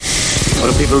What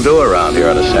do people do around here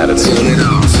on a Saturday? Turn it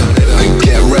up,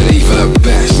 get ready for the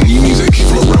best new music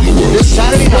from around the world. This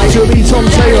Saturday night will be Tom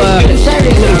Taylor.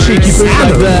 Little cheeky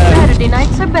bootleg there. Saturday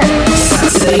nights are better.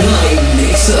 Saturday Night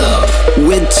Mix-Up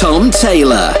with Tom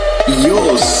Taylor.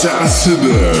 Your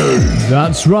Saturday.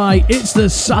 That's right, it's the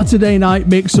Saturday Night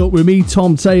Mix-Up with me,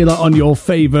 Tom Taylor, on your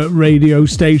favourite radio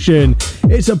station.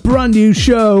 It's a brand new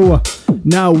show.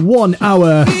 Now 1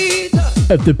 hour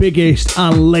of the biggest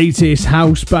and latest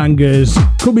house bangers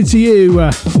coming to you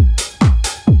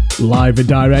live and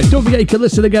direct. Don't forget you can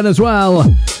listen again as well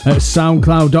at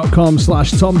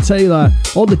soundcloud.com/Tom Taylor.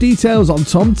 All the details on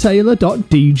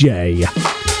tomtaylor.dj.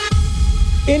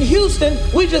 In Houston,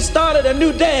 we just started a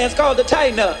new dance called the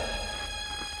Tighten Up.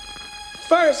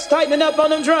 First, tightening up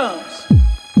on them drums.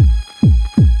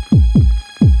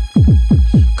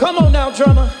 Come on now,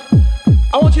 drummer.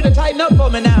 I want you to tighten up for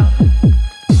me now.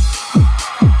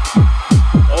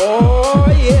 Oh,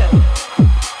 yeah.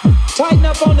 Tighten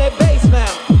up on that bass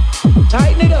now.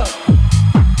 Tighten it up.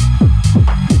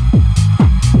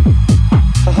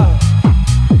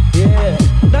 Yeah.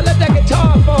 Now let that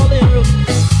guitar fall in real.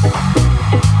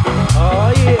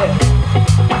 Oh, yeah.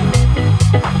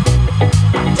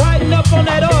 Tighten up on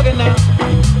that organ now.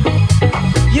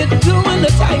 You're doing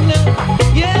the tighten up.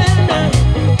 Yeah, now.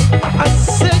 I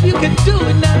said you could do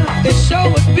it now. It sure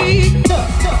would be tough.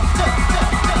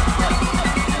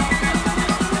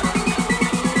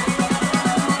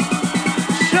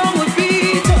 Sure would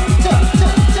be tough.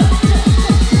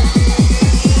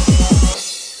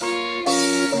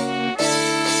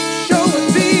 Sure would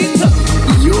be tough.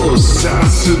 Your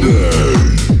Saturday.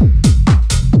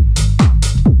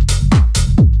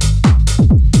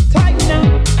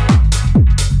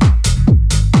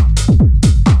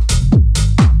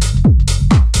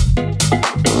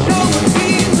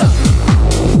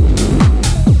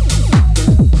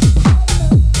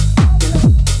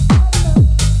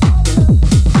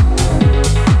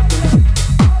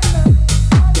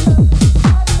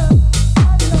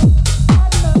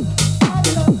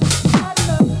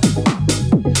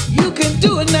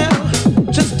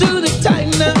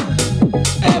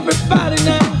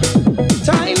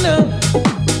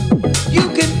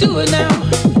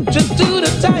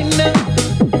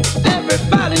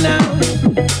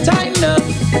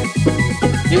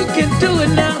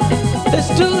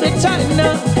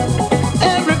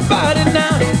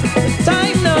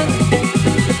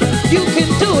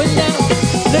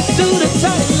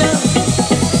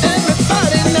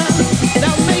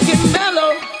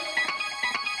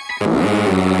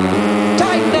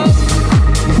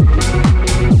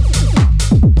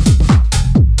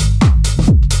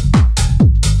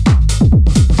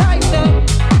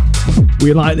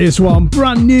 We like this one,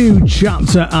 brand new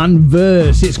chapter and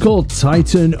verse. It's called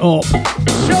Tighten Up.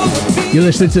 You're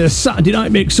listening to the Saturday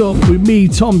Night Mix-Up with me,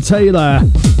 Tom Taylor.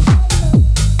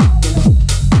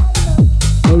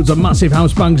 Loads of massive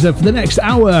house bangs there for the next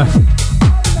hour.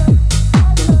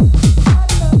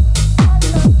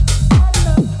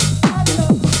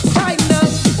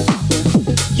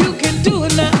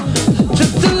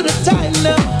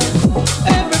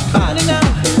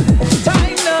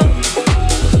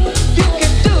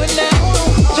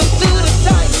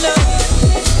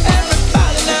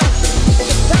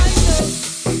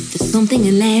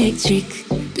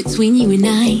 Between you and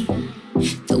I,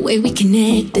 the way we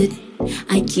connected,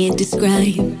 I can't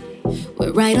describe.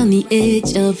 We're right on the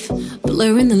edge of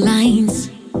blurring the lines.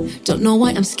 Don't know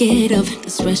why I'm scared of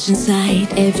this rush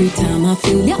inside. Every time I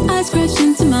feel your eyes crash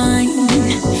into mine,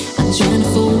 I'm trying to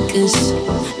focus,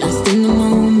 lost in the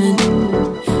moment.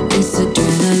 This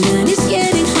adrenaline is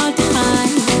getting hard to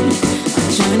hide. I'm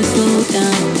trying to slow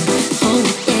down. Oh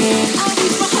yeah, I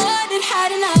wish my heart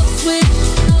had an out switch.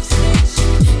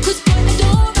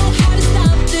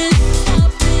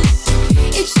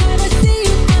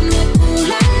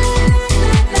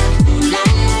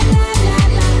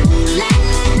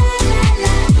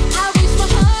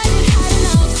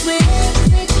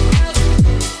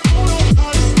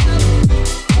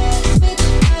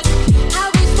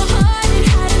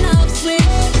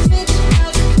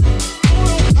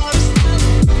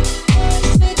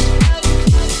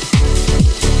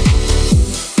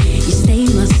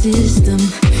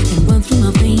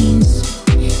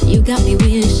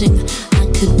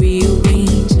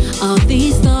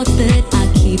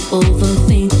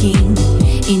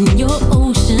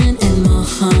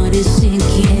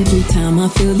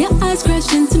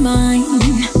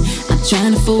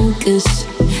 Focus,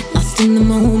 lost in the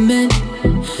moment.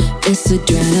 This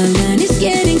adrenaline is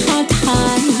getting hard to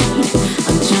hide.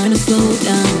 I'm trying to slow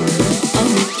down.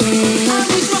 Oh yeah, I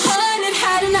wish my heart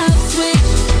had an out switch.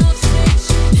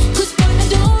 'Cause boy, I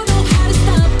don't know how to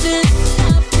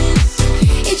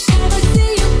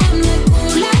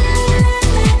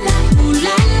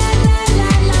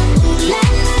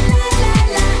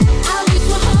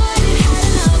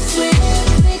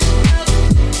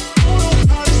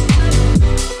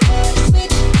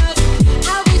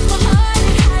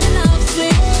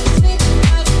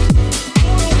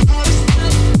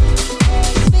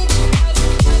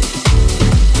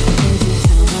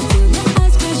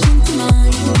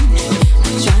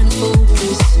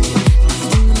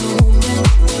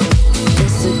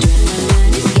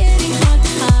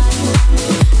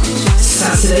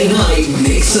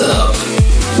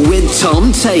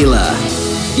Taylor.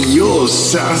 Your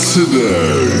Saturday.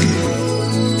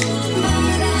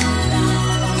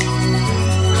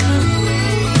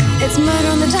 It's murder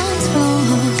on the dance floor.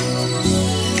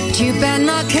 But you better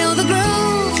not kill the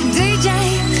groove, DJ.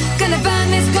 Gonna burn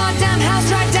this goddamn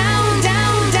house right down,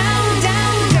 down, down,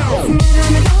 down, down. It's murder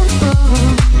on the dance floor.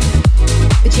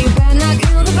 But you better not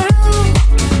kill the groove.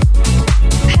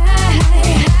 Hey,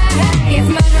 hey, hey. It's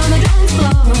murder on the dance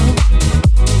floor.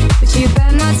 But you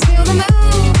better not steal the moves,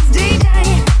 DJ.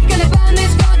 Gonna burn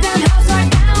this goddamn house right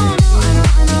down.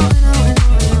 I know.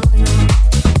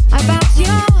 About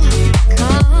your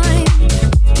kind.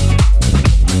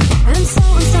 And so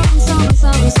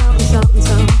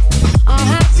I'll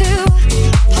have to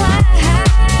play.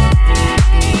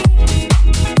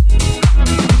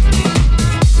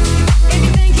 If you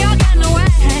think you're getting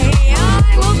away, I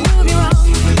will prove you wrong.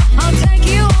 I'll take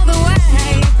you all the way.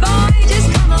 Boy, just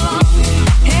come along.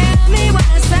 Hear me when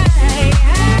I say,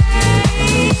 hey.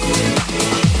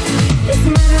 It's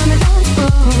murder on the dance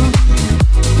floor.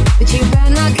 But you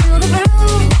better not kill the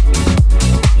groove.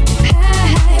 Hey,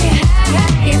 hey,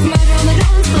 hey. It's murder on the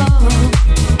dance floor.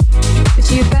 But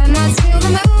you better not steal the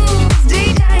moves,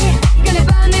 DJ. Gonna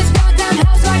burn this goddamn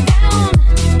house right down.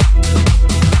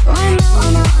 I know.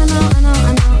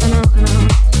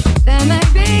 There may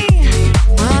be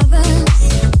others.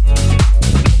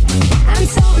 And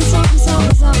so.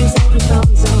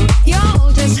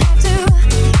 You'll just have to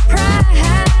pray.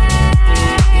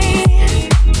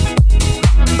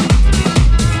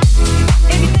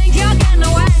 If you think you're getting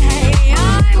away, I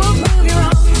will prove you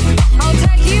wrong. I'll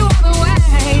take you all the way.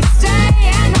 Stay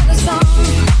another song.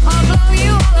 I'll blow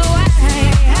you all away.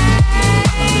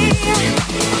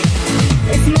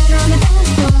 It's murder on the dance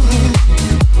floor.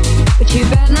 But you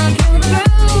better not kill the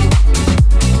groove.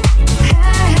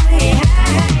 Hey,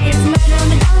 it's murder on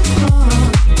the dance floor.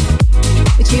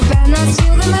 But you better not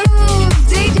steal the moves,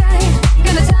 DJ.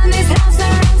 Gonna turn this house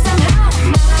around somehow.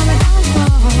 Murder on the dance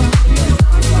floor.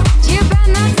 But you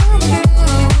better not steal the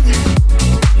groove.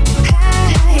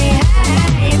 Hey,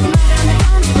 it's murder on the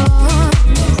dance floor.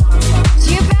 But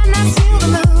you better not steal the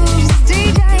moves,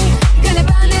 DJ. Gonna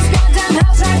burn this goddamn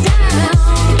house right down.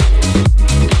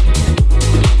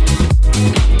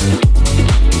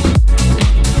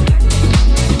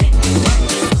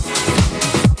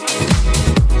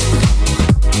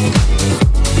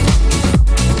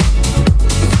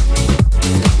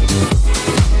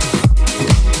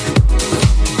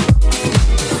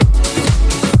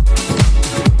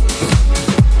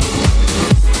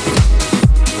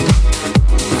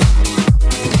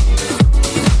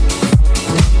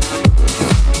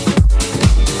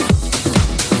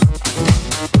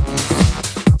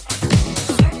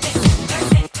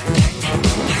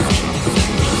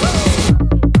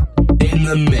 In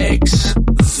the mix,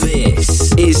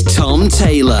 this is Tom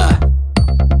Taylor.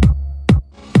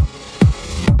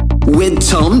 With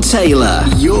Tom Taylor.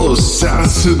 Your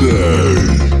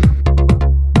Saturday.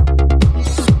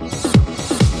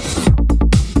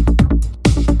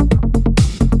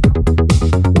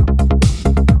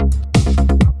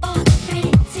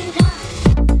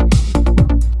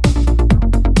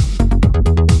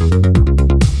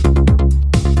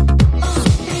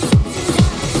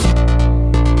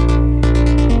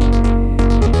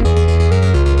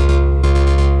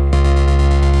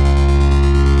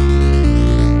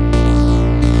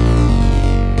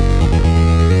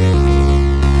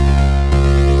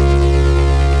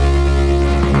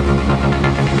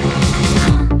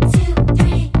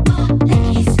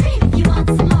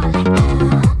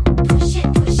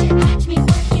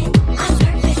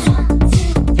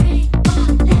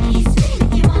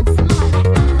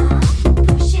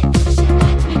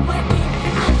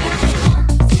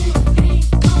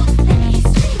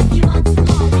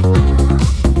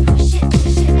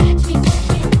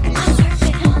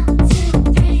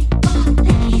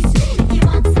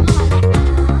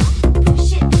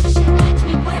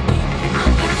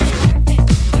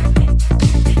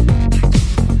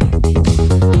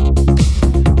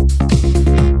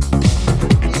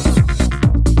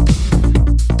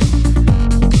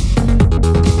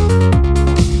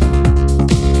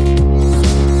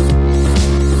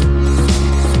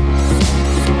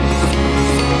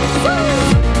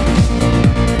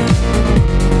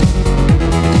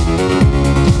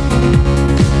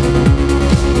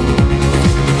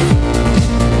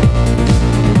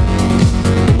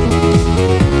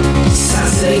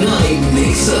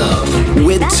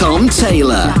 Tom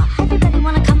Taylor. Everybody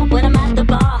wanna come up when I'm at the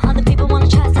bar. Other people wanna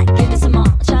try, it's like, give me some more.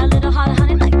 Try a little harder,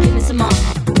 honey, like, give me some more.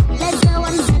 Let's go,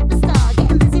 I'm a superstar.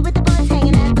 Getting busy with the boys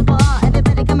hanging at the bar.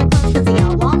 Everybody coming close, cause they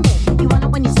all want me. You want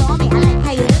it when you saw me. I like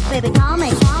how you look, baby, call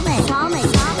me, call me, call me,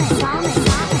 call me.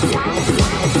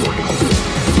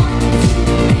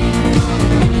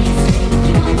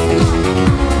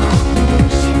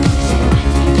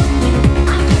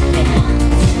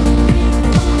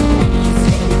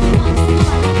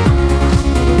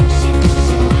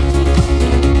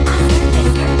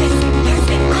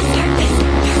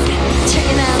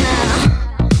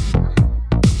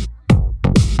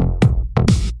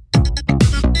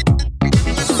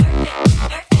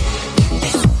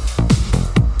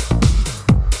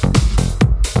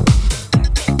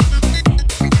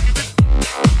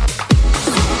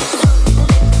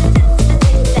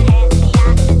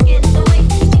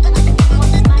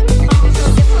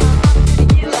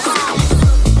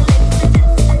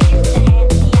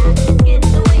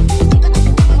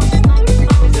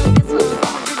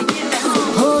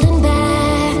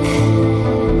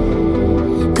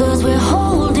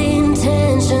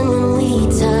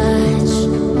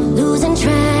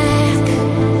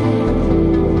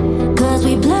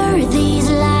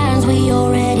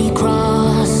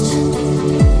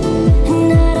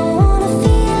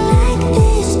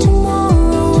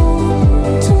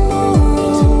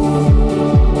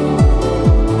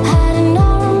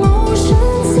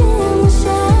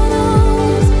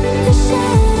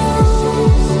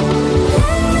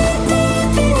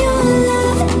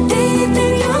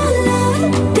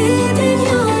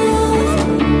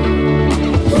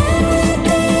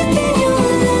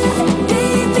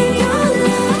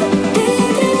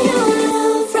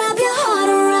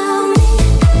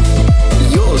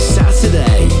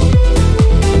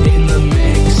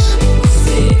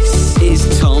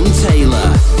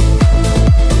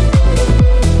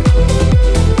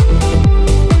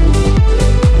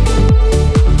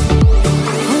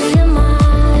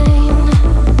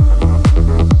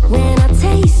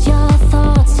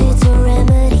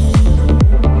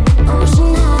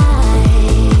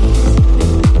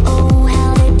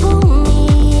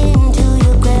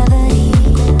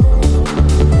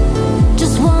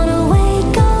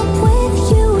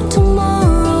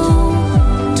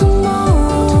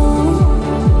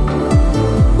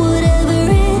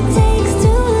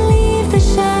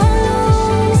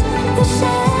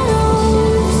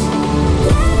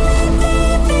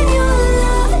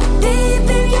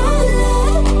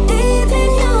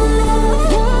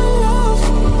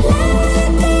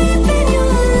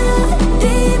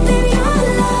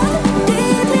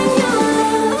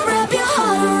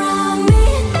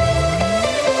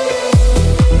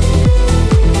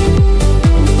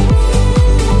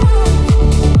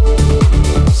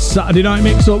 Saturday Night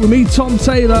Mix-Up with me, Tom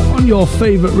Taylor, on your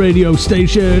favourite radio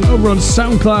station over on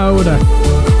SoundCloud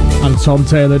and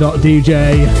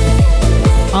tomtaylor.dj.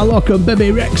 Alok and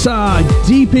Baby Rexa,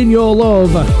 Deep in Your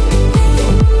Love.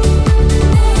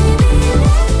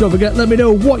 Don't forget, let me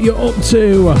know what you're up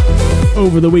to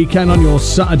over the weekend on your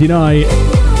Saturday night.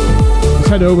 Just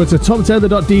head over to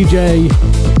tomtaylor.dj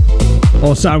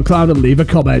or SoundCloud and leave a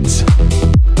comment.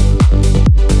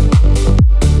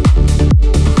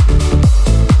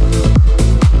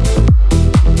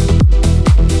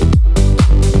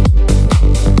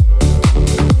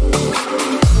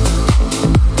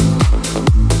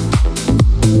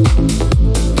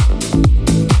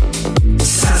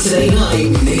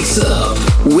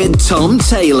 With Tom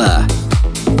Taylor.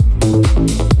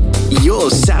 Your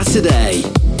Saturday.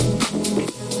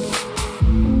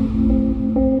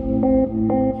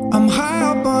 I'm high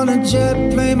up on a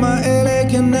jet plane, my LA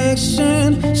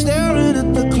connection, staring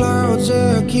at the clouds,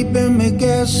 yeah, keeping me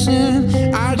guessing.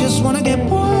 I just wanna get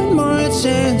one more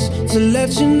chance to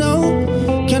let you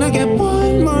know. Can I get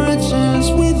one more chance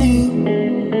with you?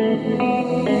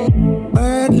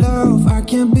 Bad love, I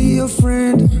can't be your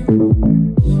friend.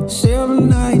 Several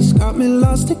nights got me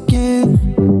lost again.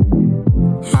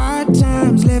 Hard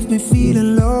times left me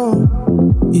feeling low.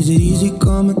 Is it easy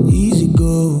come and easy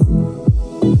go?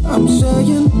 I'm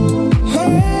saying,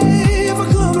 hey, if I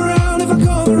come around,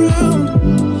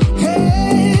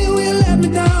 hey, will you let me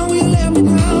down,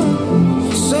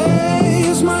 Say,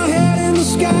 it's my head in the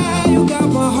sky, you got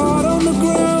my heart on the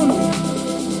ground.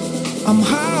 I'm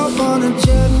high up on a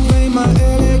jet plane, my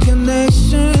LA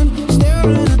connection,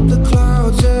 staring at the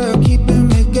clouds, yeah, keeping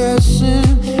me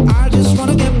guessing. I just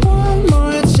wanna get one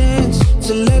more chance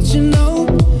to let you know.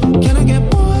 Can I get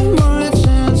one more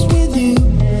chance with you?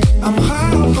 I'm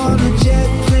high up on a jet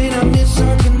plane, I miss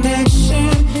our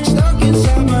connection, stuck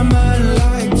inside my mind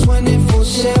like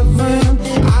 24/7.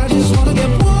 I just wanna get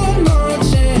one more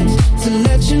chance to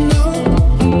let you know.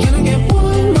 Can I get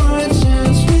one more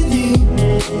chance with you?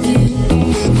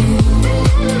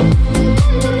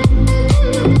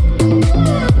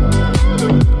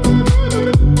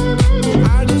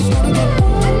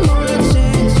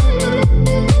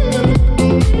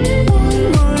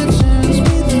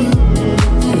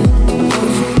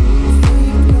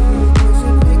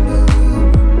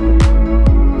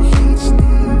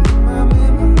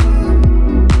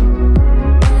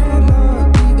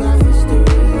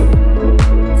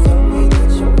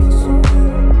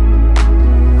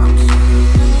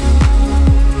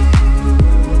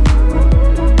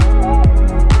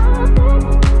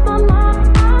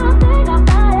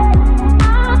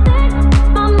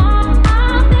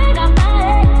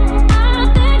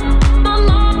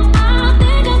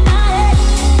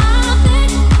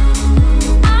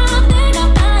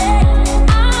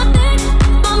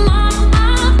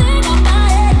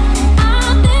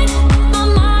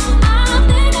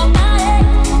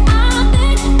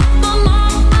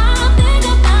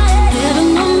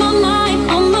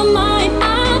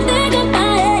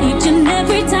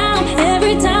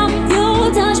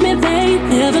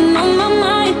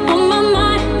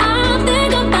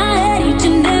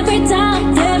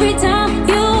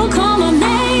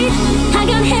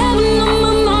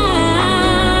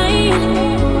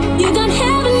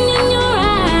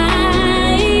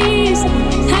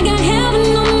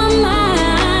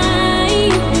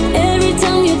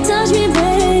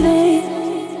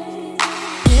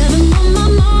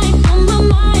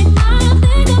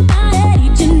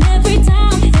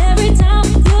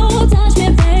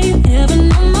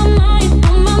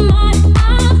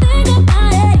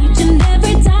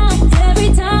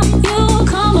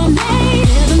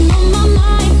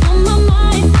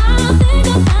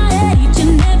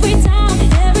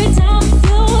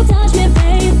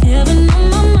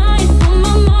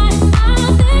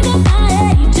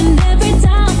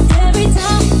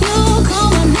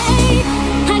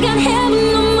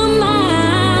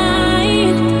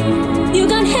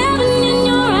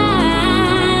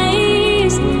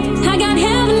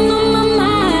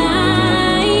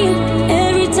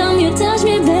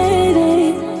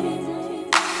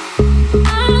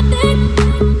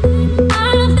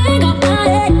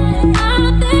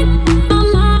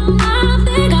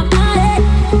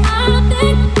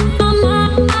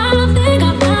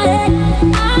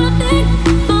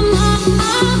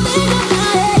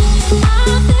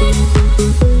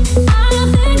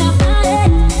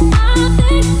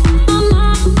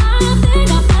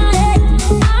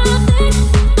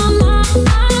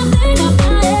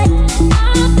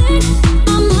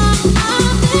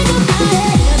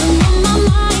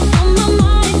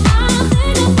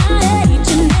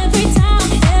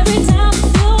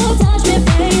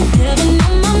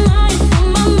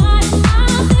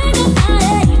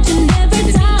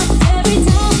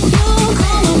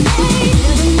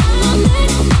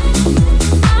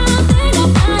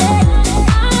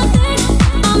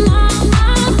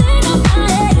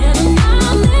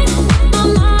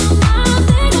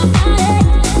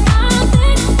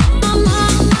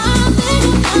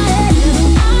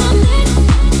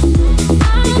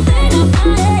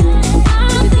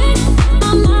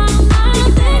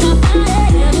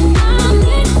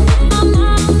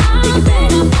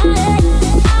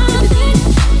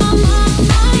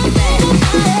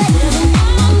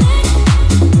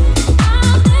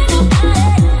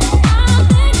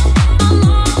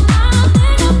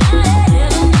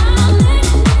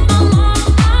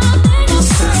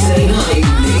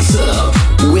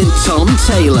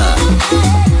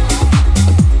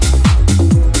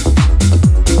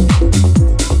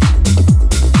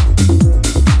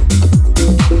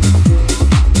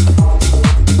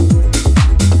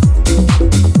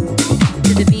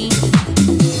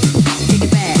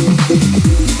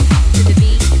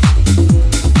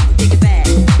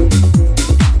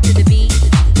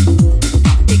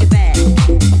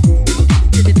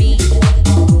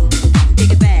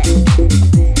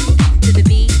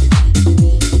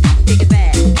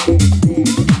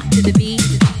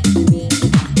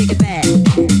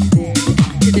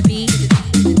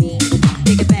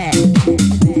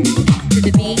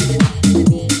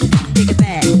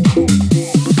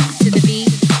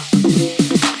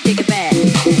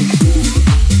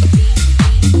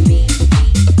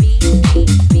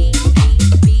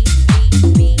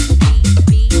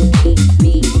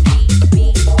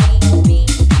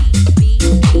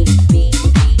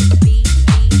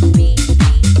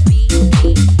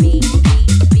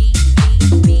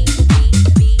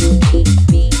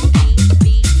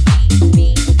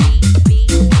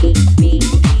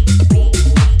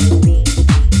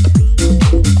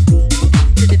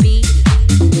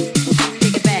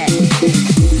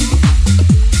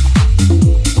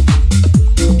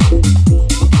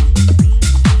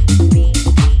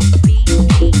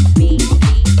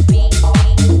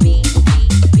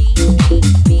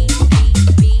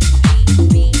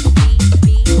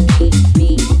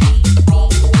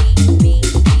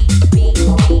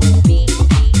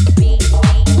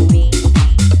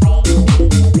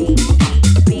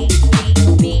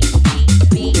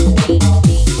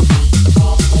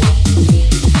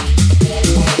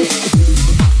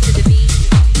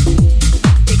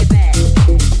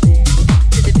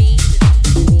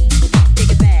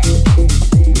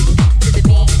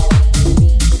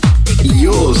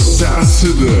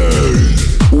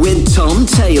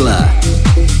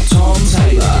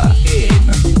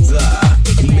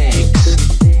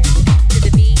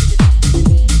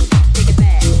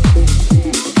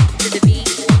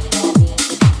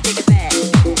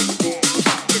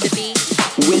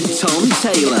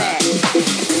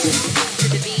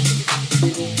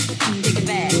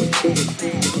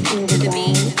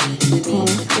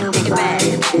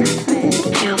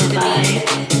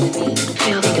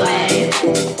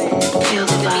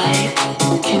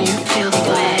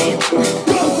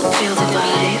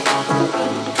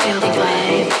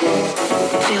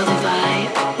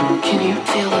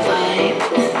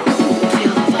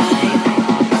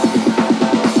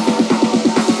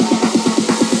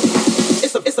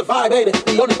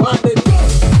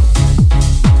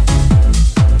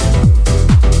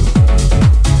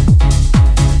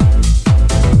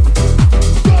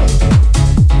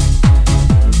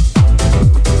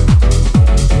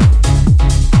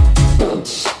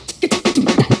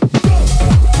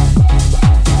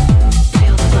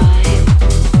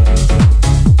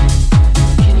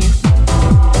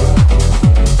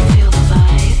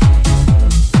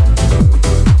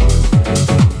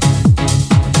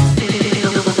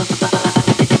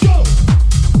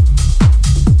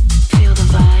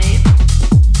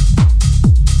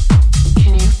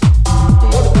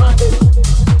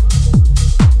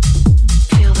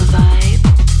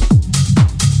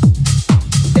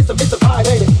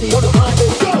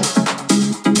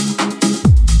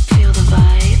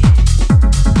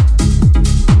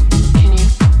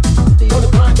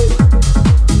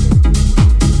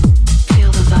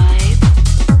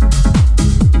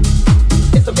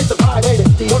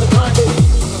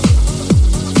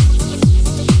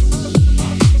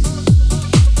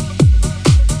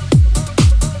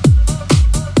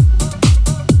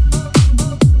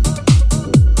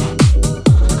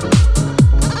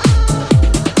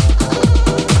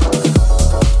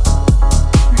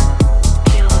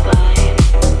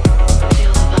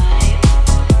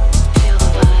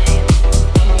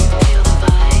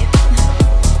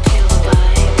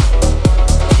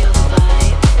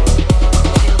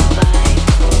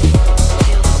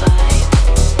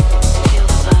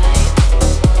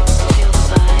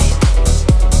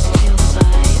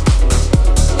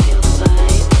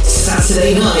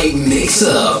 Night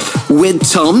Mix-Up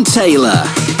with Tom Taylor.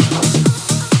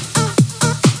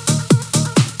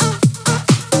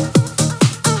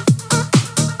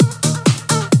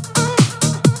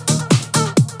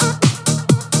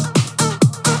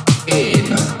 In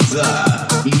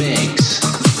the mix.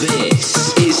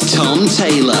 This is Tom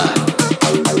Taylor.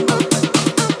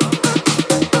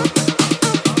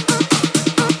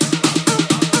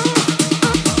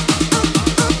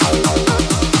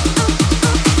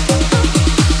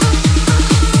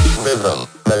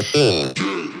 Machine.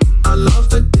 I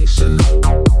love addiction,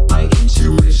 my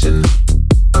intuition,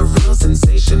 a real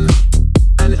sensation,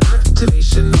 an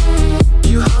activation.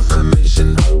 You have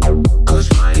permission,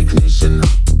 push my ignition,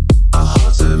 a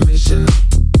hotter mission,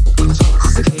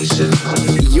 intoxication.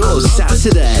 Your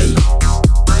Saturday.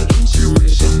 My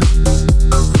intuition,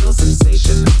 a real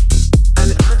sensation,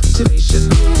 an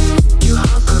activation. You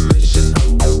have permission.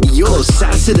 Your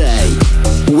Saturday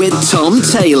with Tom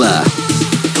Taylor.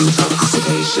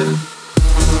 Intoxication.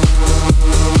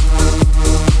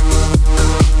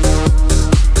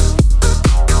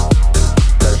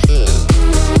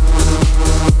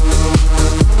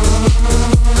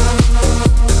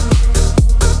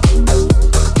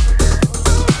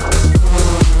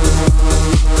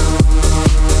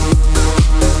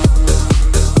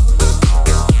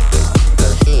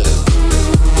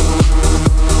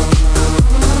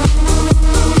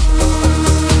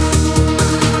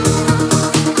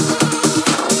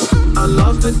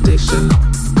 Addiction,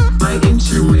 my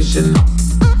intuition,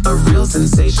 a real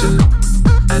sensation,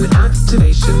 an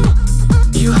activation.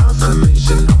 You have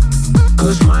permission,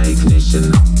 push my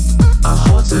ignition, a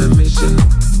hotter mission,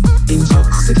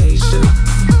 intoxication.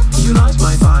 You light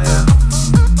my fire,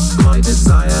 my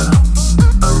desire,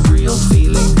 a real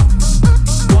feeling,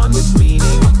 one with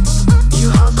meaning. You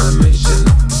have permission,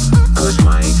 push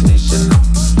my ignition,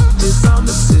 disarm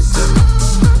the system,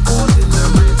 caught in the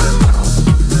rhythm,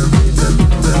 the rhythm.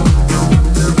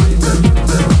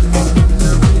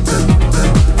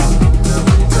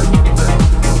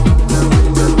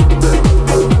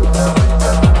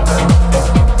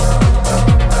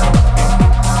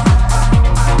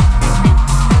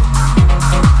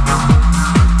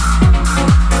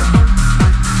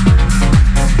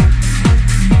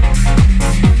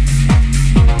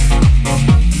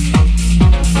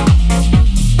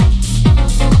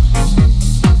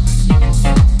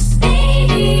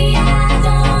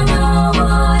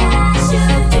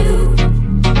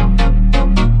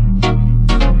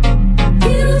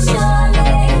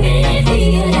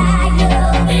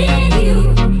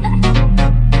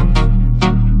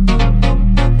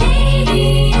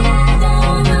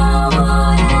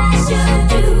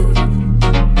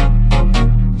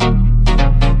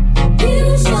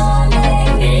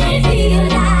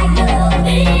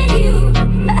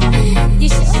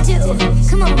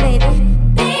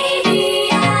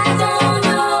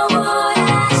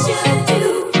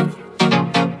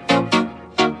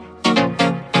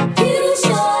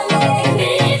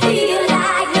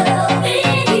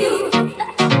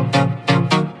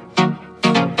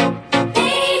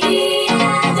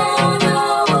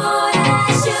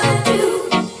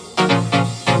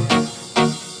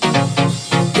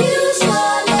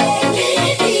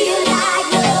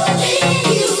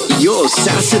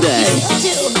 Saturday.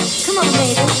 Come on,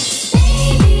 baby.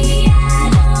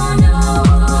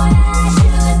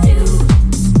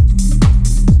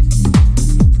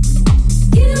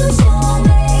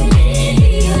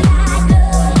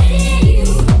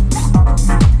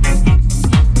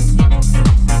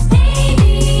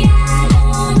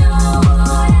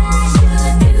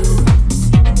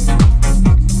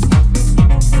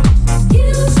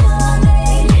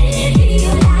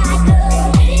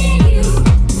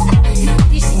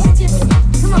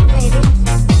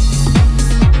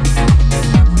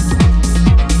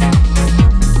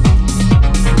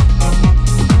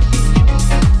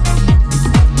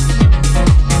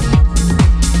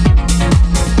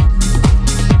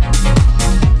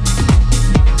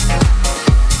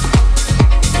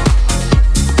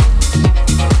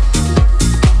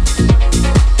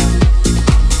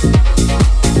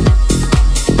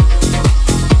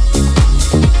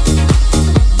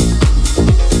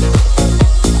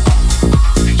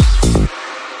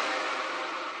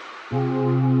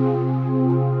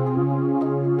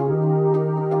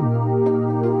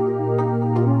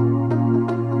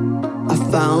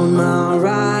 Found my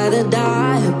ride or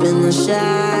die up in the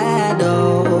shadows.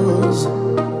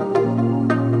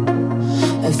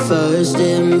 At first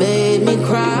it made me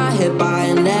cry, hit by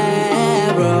an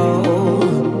arrow.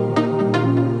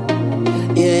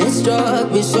 Yeah, it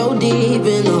struck me so deep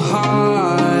in the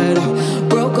heart.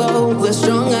 Broke over,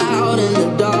 strung out in the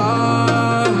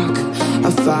dark.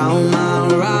 I found my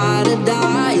ride or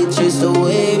die, it chased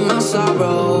away my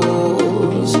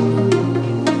sorrows.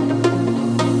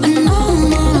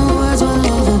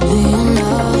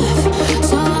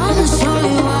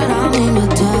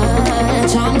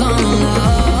 I'm gonna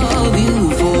love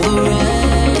you for the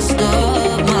rest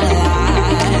of my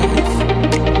life.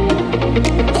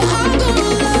 I'm gonna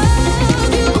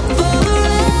love you for the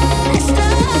rest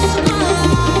of my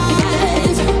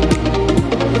life.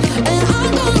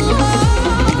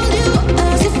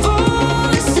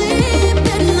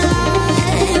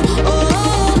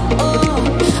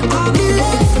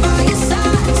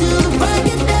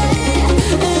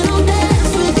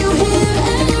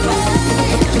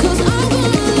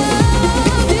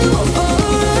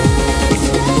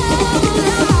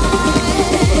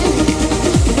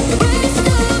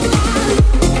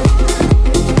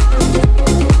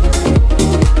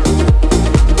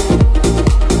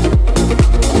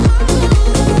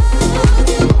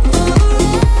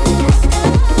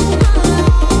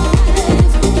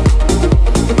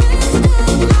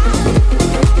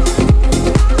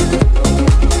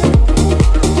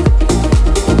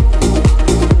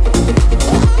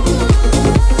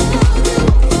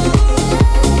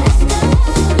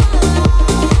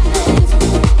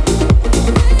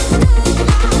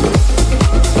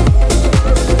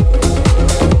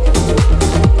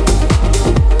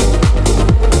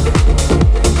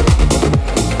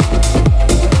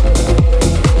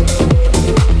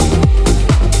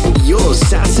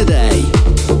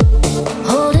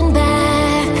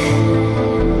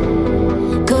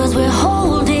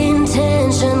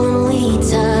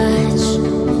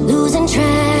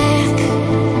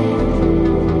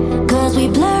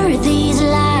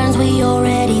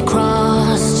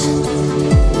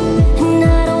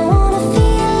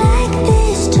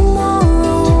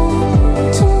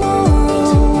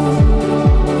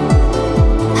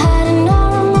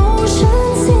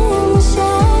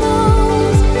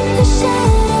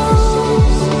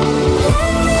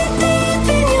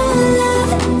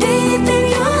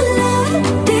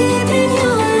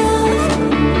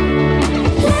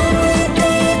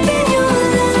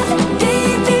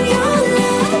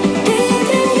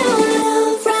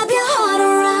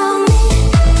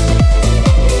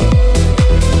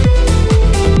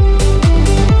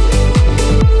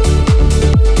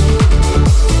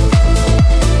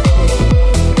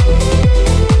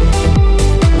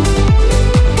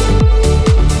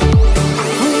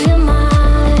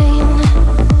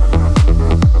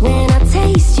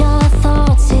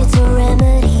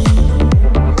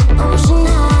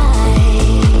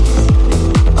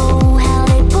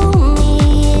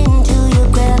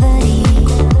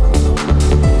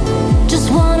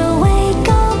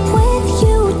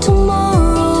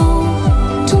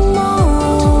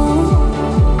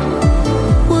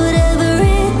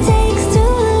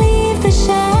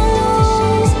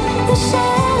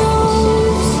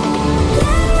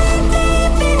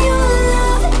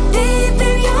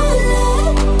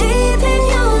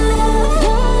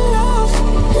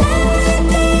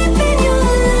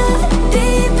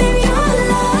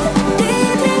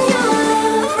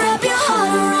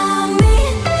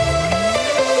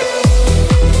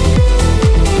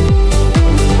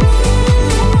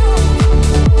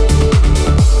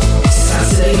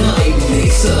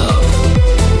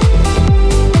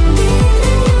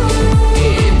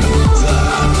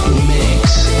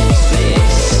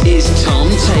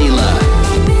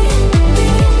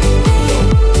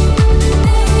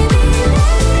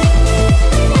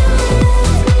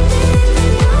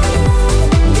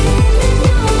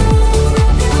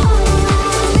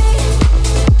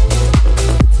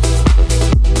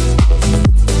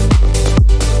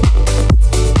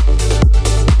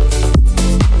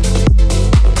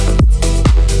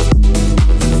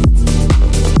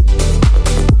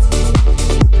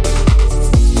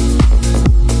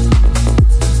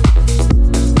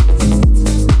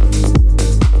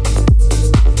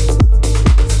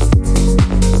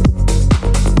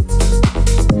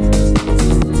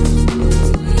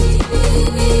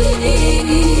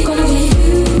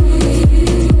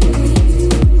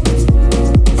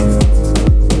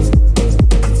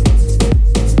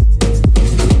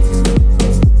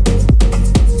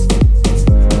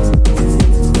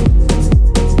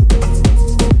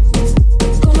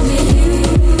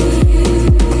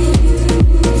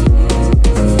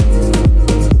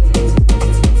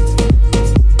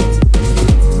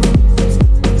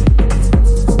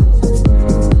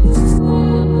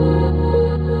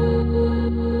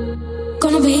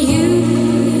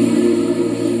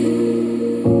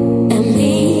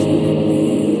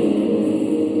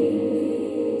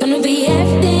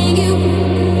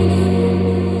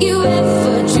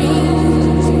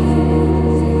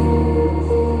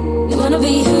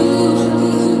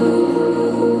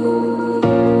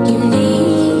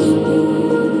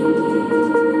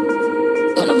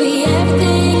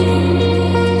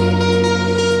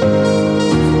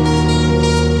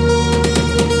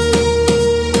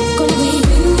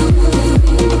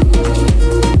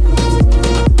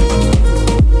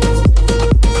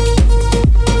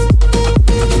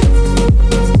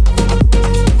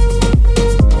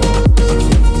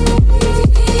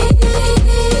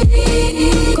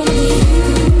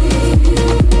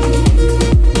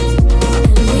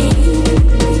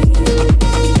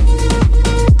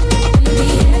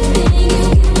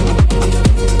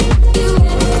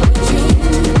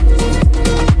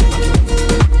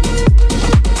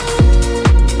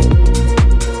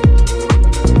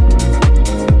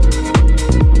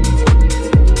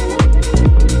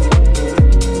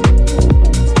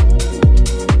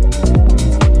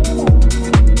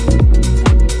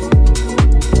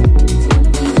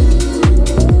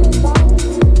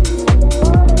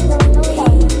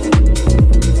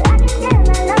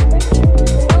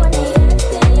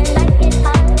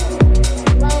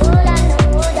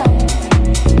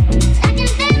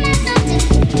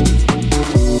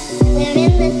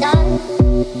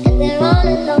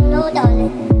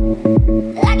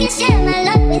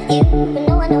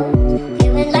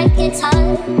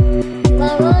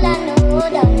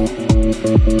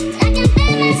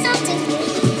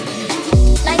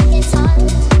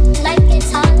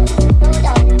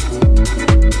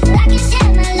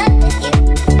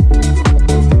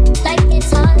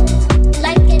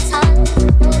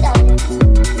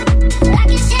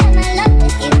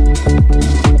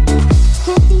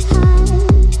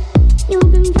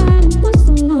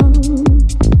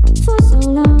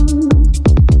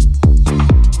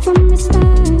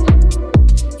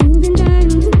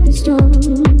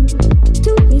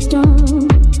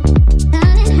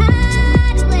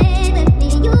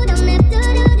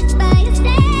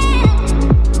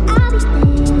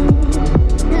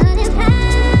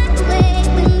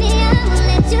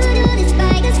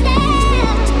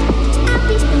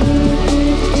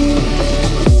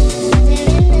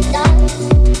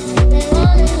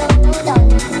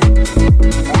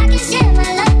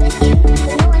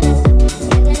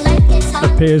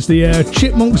 Here's the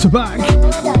Chipmunks are back.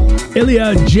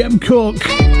 Ilya Jem Cook.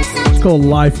 It's called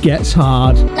Life Gets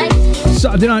Hard.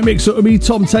 Saturday Night Mix-Up with me,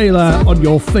 Tom Taylor, on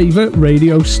your favourite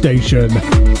radio station.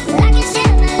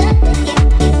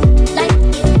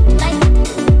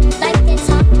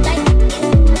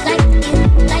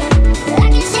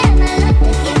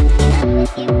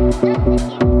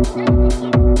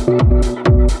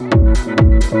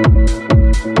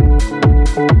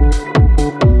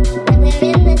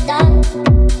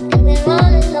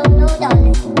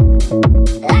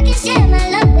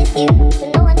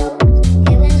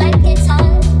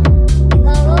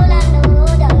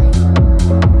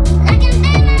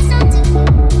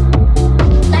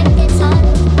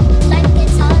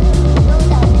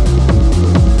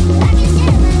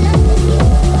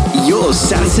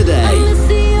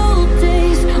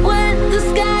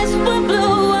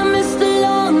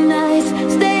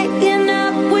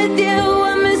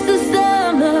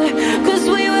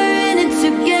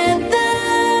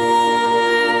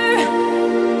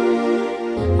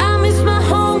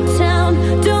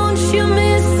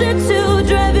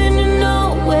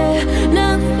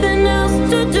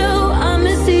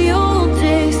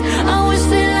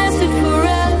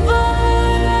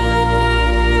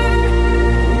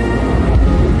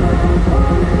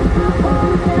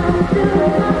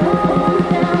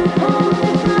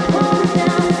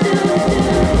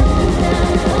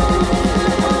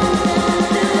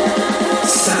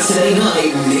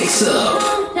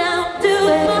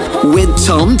 With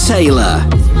Tom Taylor.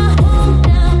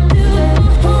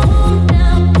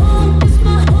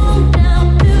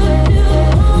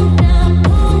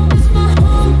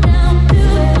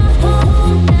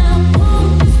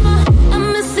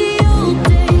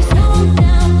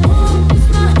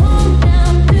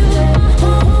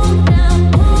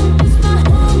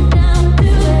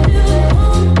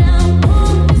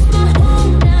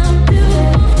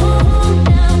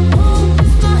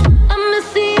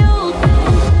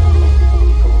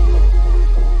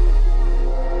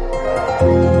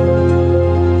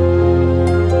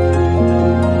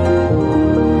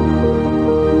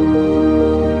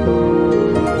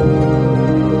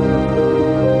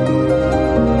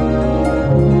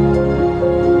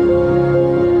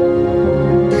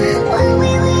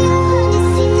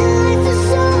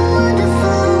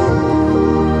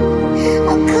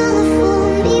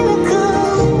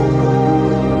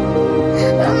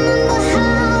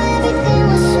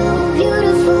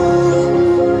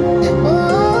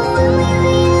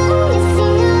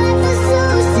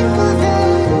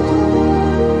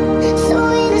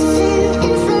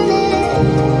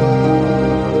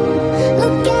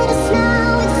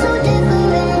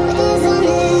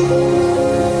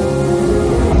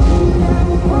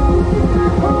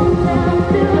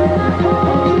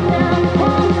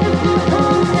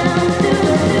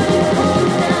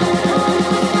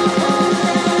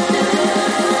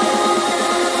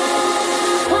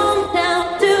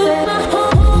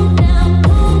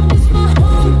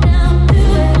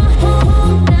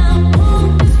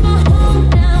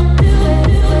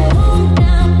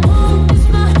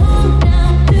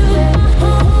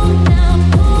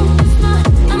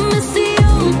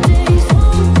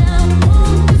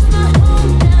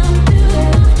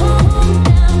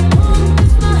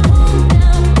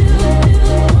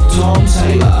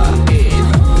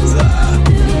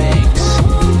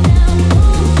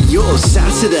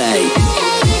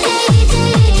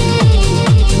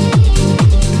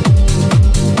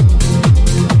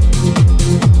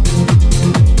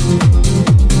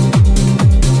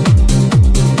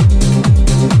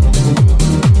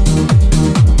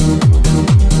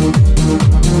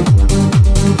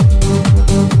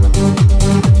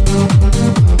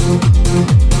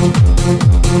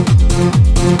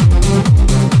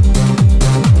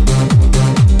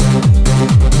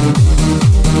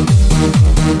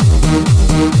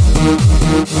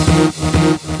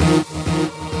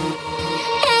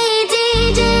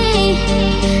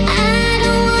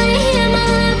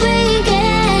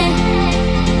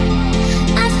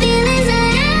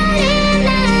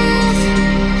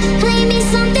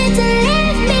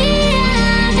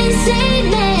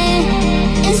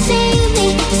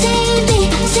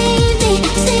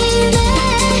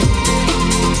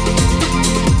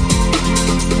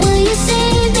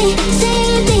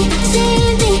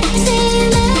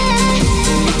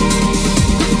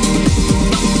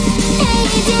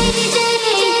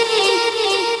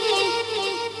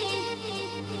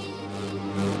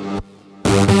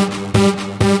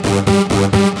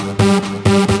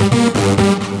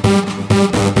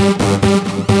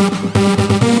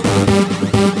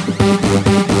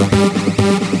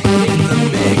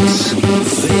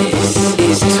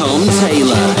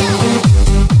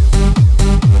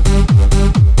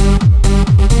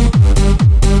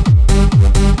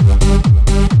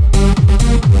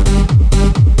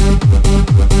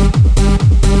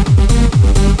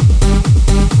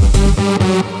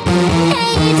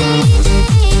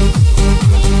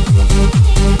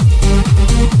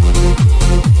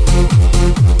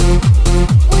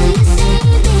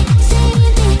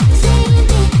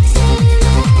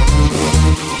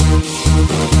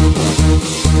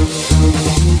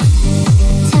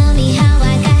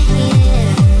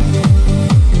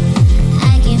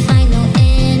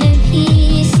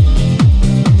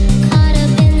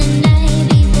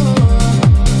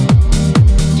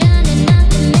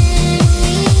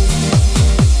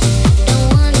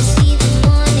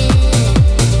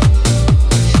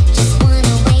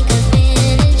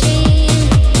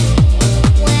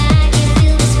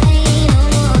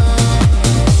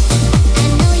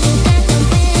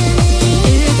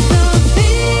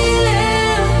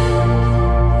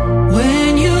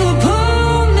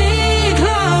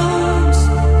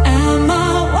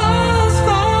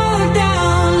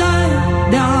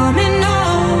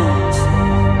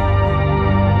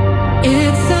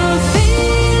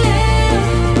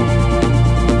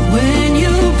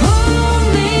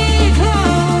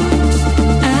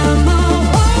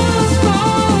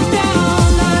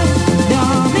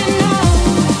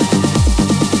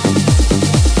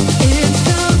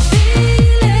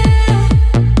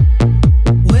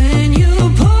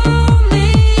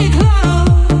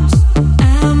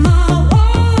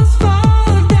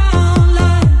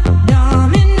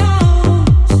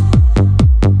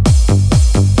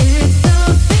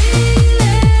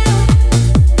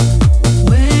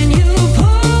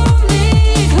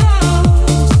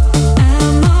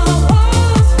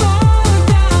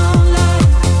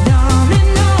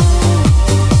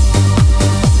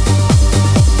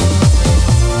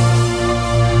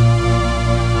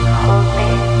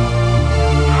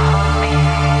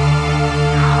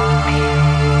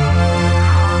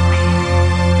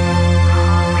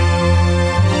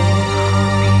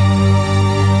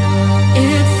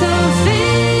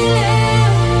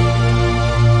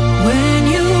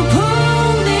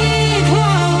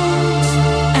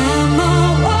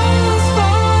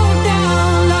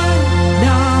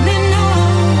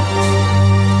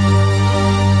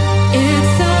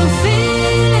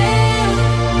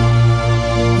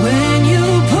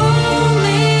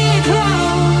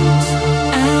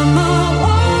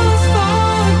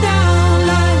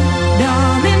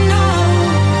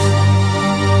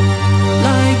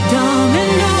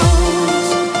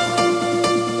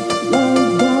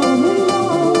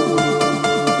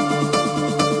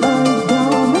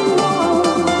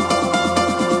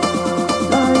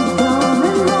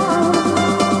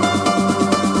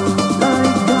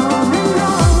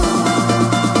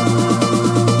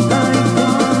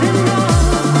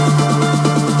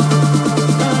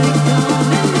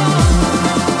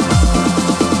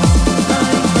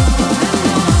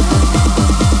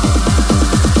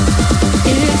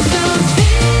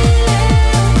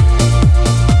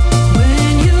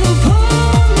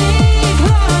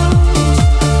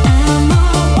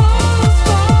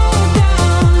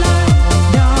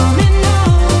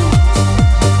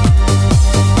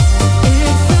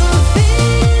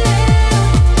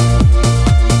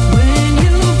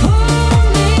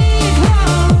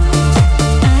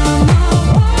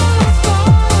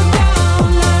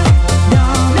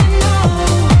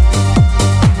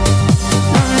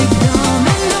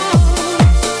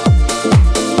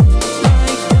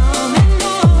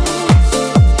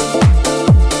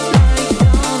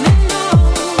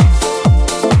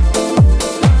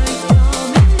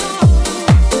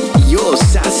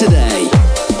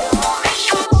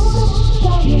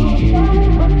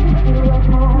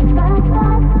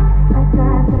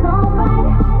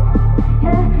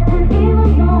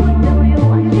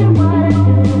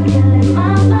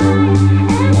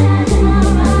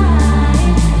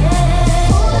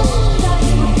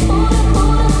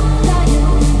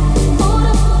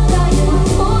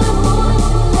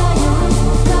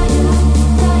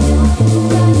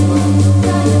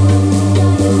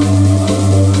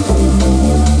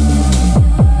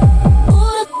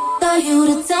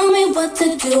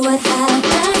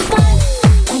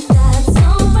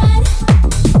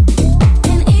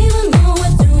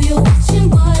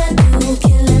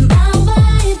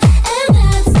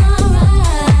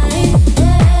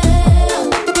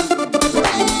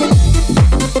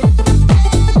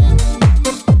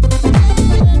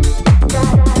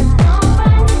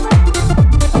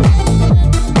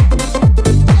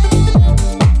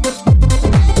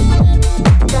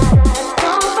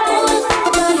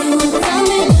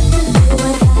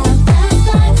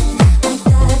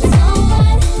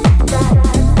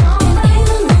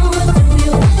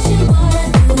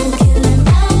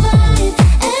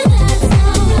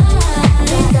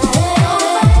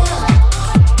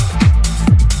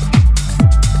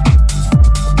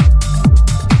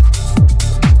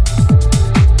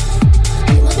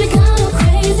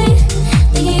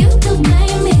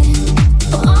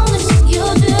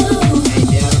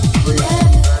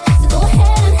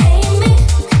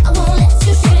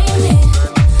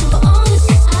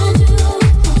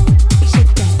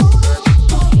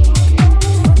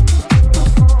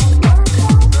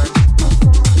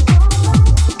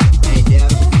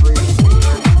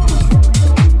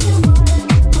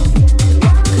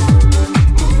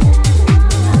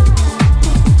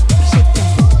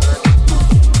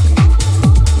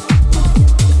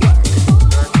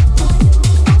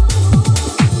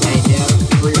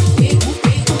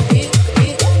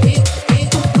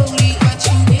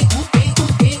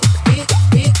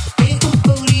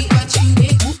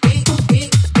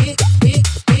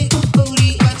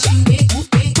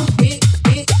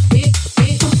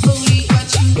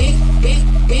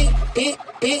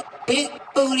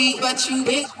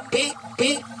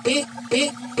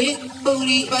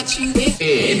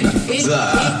 In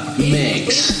the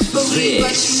mix,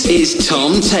 this is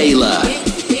Tom Taylor.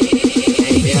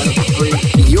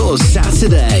 Your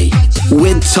Saturday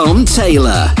with Tom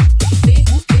Taylor.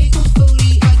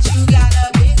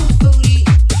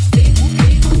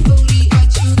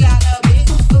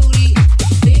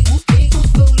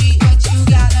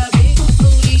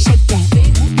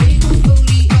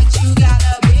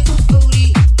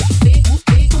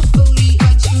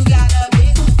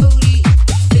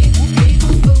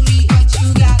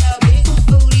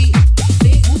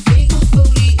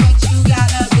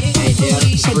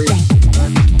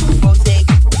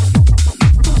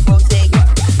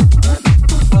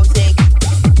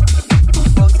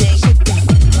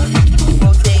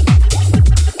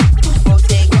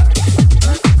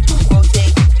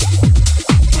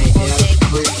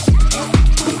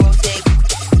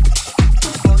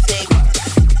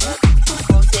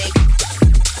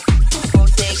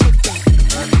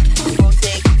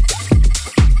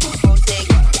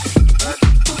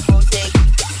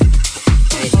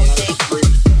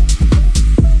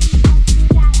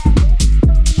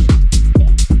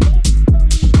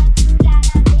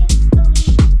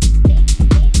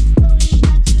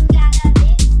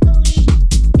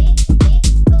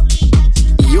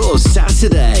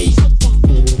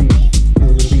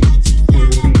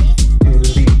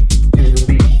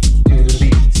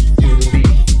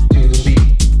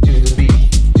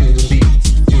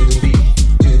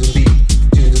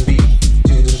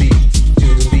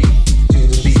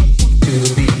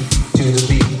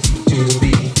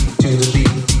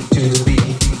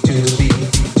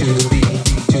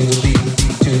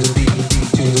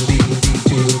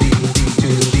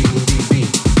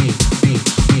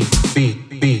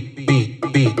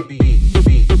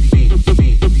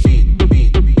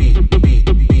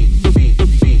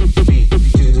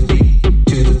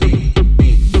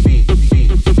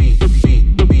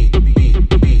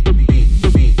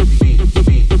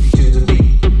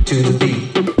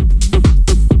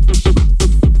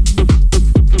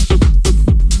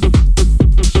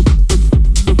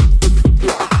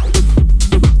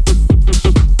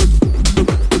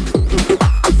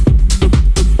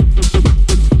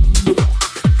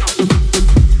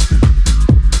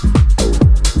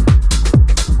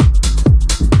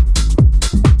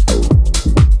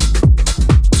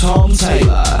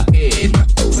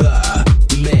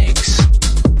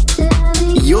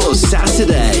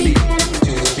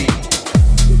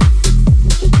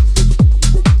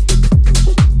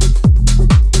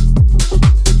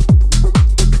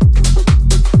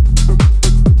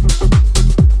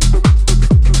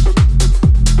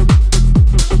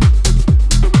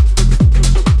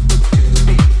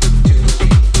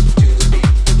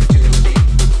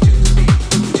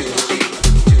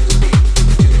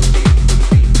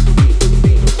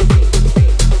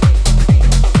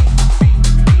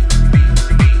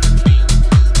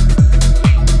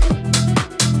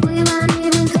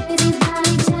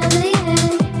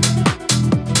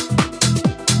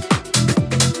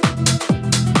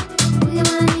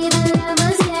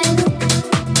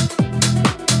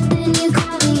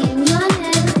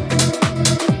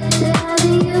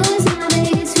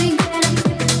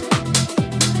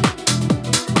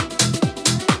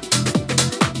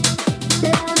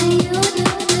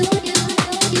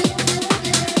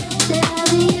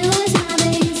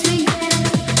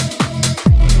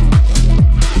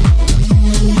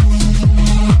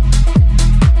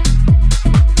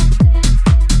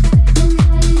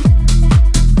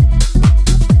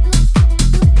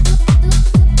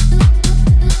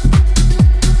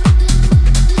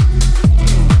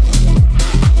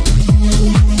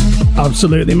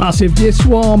 Absolutely massive. This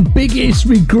one, Biggest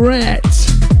Regret,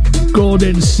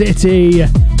 Gordon City,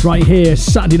 right here,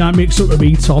 Saturday Night Mix Up with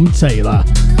me, Tom Taylor.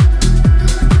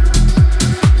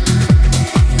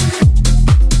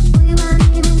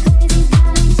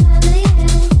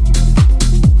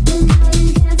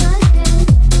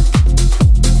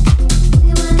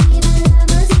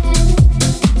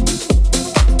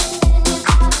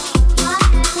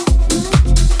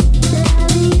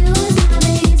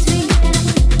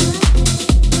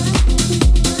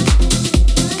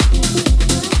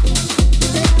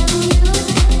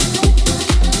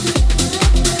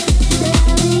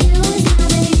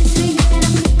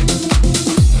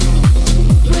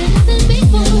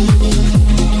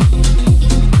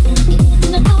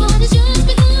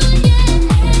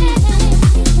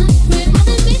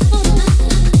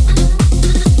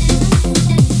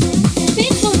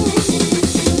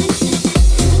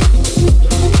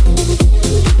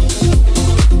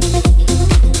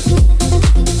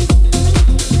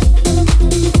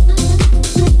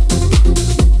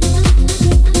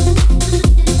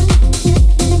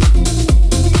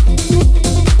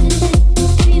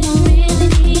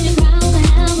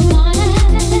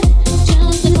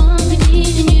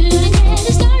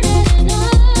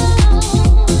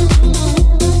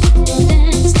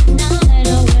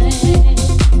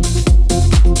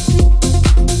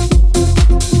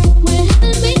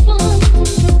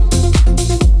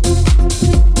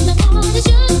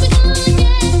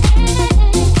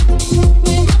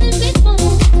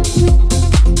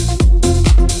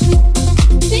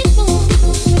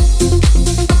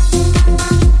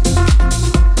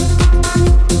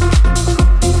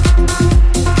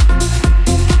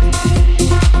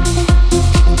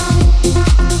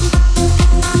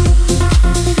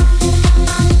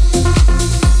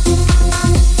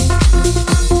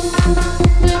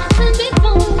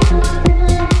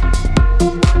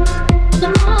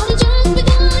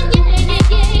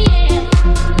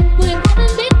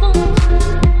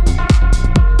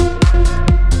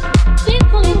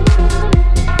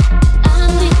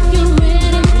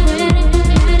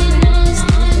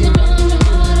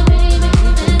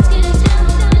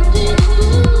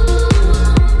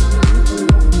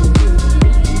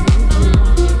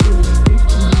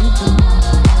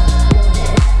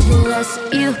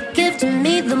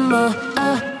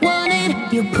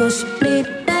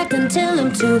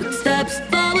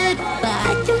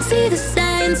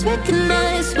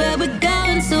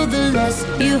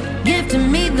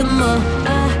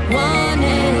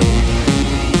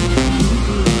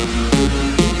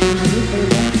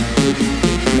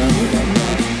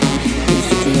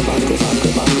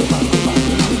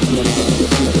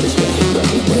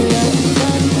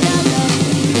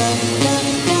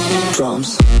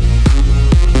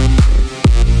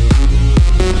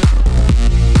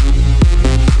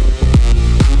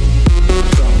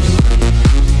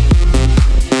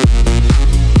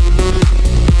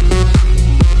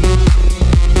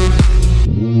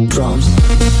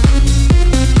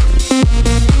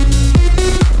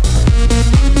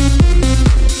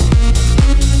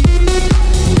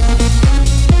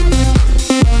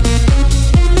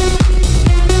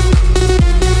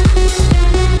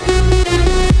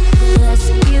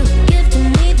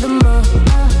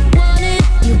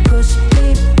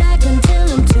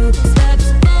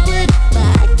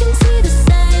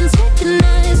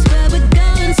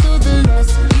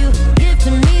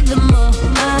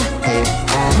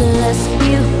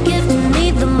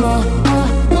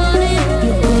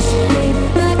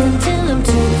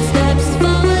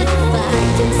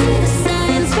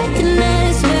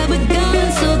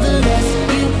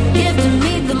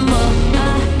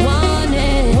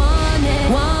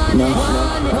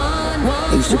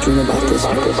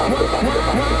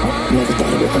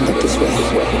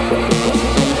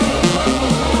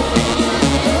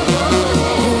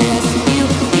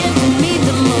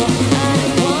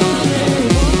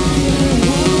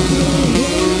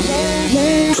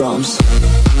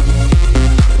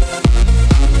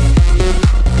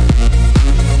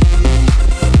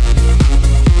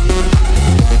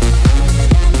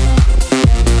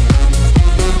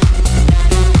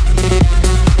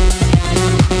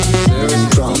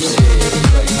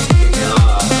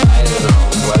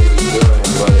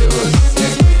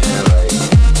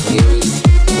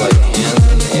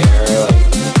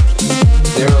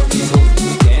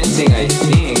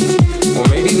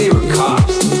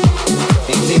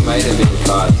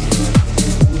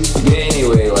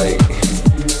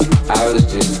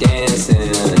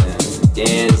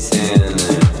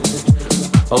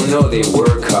 Oh no, they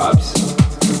were cops.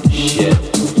 Shit.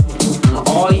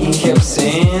 all you kept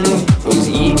saying was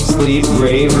eat, sleep,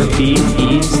 rave, repeat,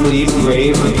 eat, sleep,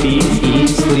 rave, repeat, eat,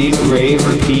 sleep, rave,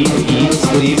 repeat, eat,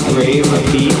 sleep, rave,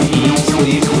 repeat, eat,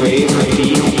 sleep, rave,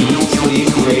 repeat, eat,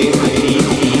 sleep, rave, repeat,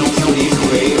 eat, sleep,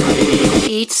 rave, repeat.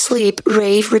 Eat, sleep,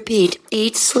 rave, repeat.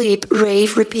 Eat, sleep,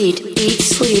 rave, repeat. Eat,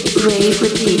 sleep, rave,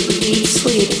 repeat. Eat,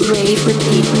 sleep, rave,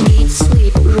 repeat. Eat,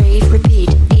 sleep, rave, repeat.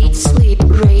 Eat, sleep,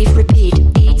 rave, repeat.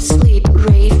 Eat, sleep,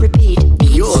 rave, repeat.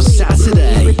 Your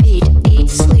Saturday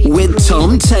with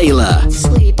Tom Taylor.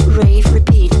 Sleep, rave,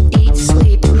 repeat. Eat,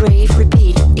 sleep, rave,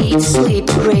 repeat. Eat, sleep,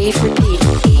 rave, repeat.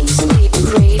 Eat, sleep,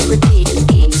 rave, repeat.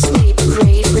 Eat, sleep,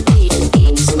 rave, repeat.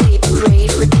 Eat, sleep,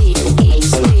 rave, repeat. Eat,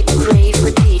 sleep, rave,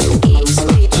 repeat. Eat,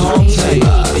 sleep, Tom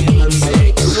Taylor in the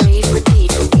mix. rave,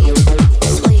 repeat.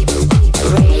 Sleep, rave, repeat.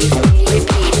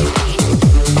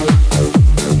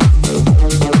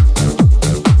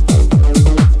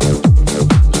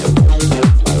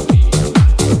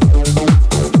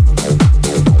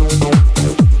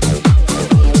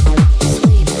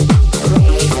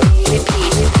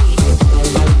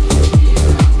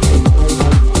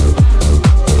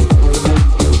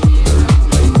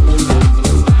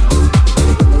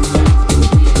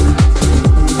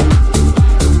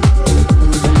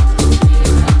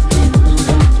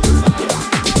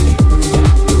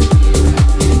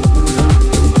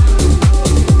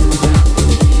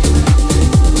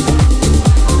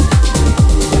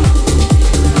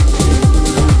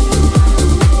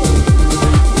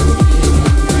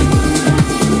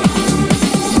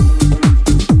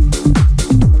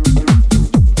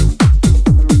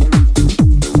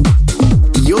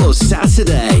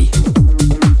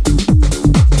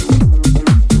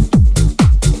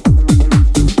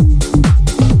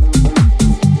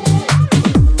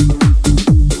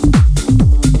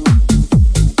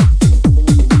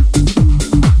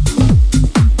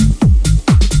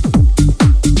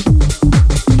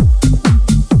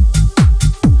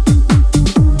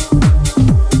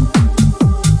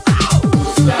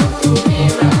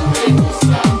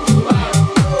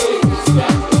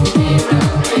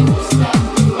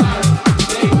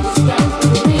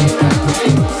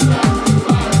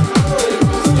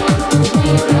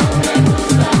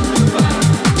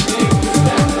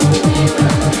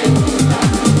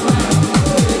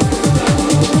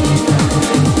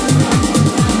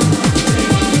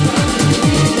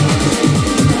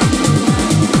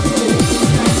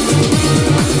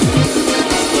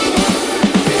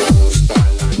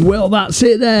 Well, that's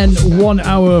it then. 1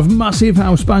 hour of massive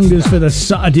house bangers for the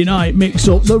Saturday Night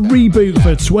Mix-Up, the reboot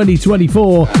for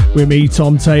 2024 with me,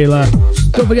 Tom Taylor.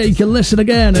 Don't forget you can listen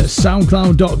again at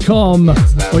soundcloud.com,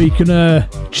 or you can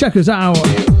check us out,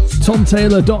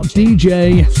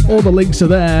 tomtaylor.dj. All the links are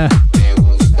there.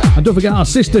 And don't forget our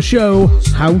sister show,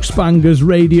 House Bangers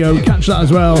Radio. Catch that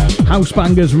as well,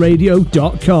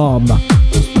 housebangersradio.com.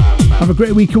 Have a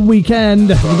great week and weekend.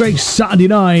 Have a great Saturday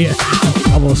night.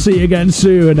 And we'll see you again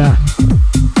soon.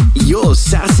 Your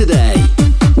Saturday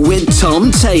with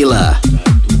Tom Taylor.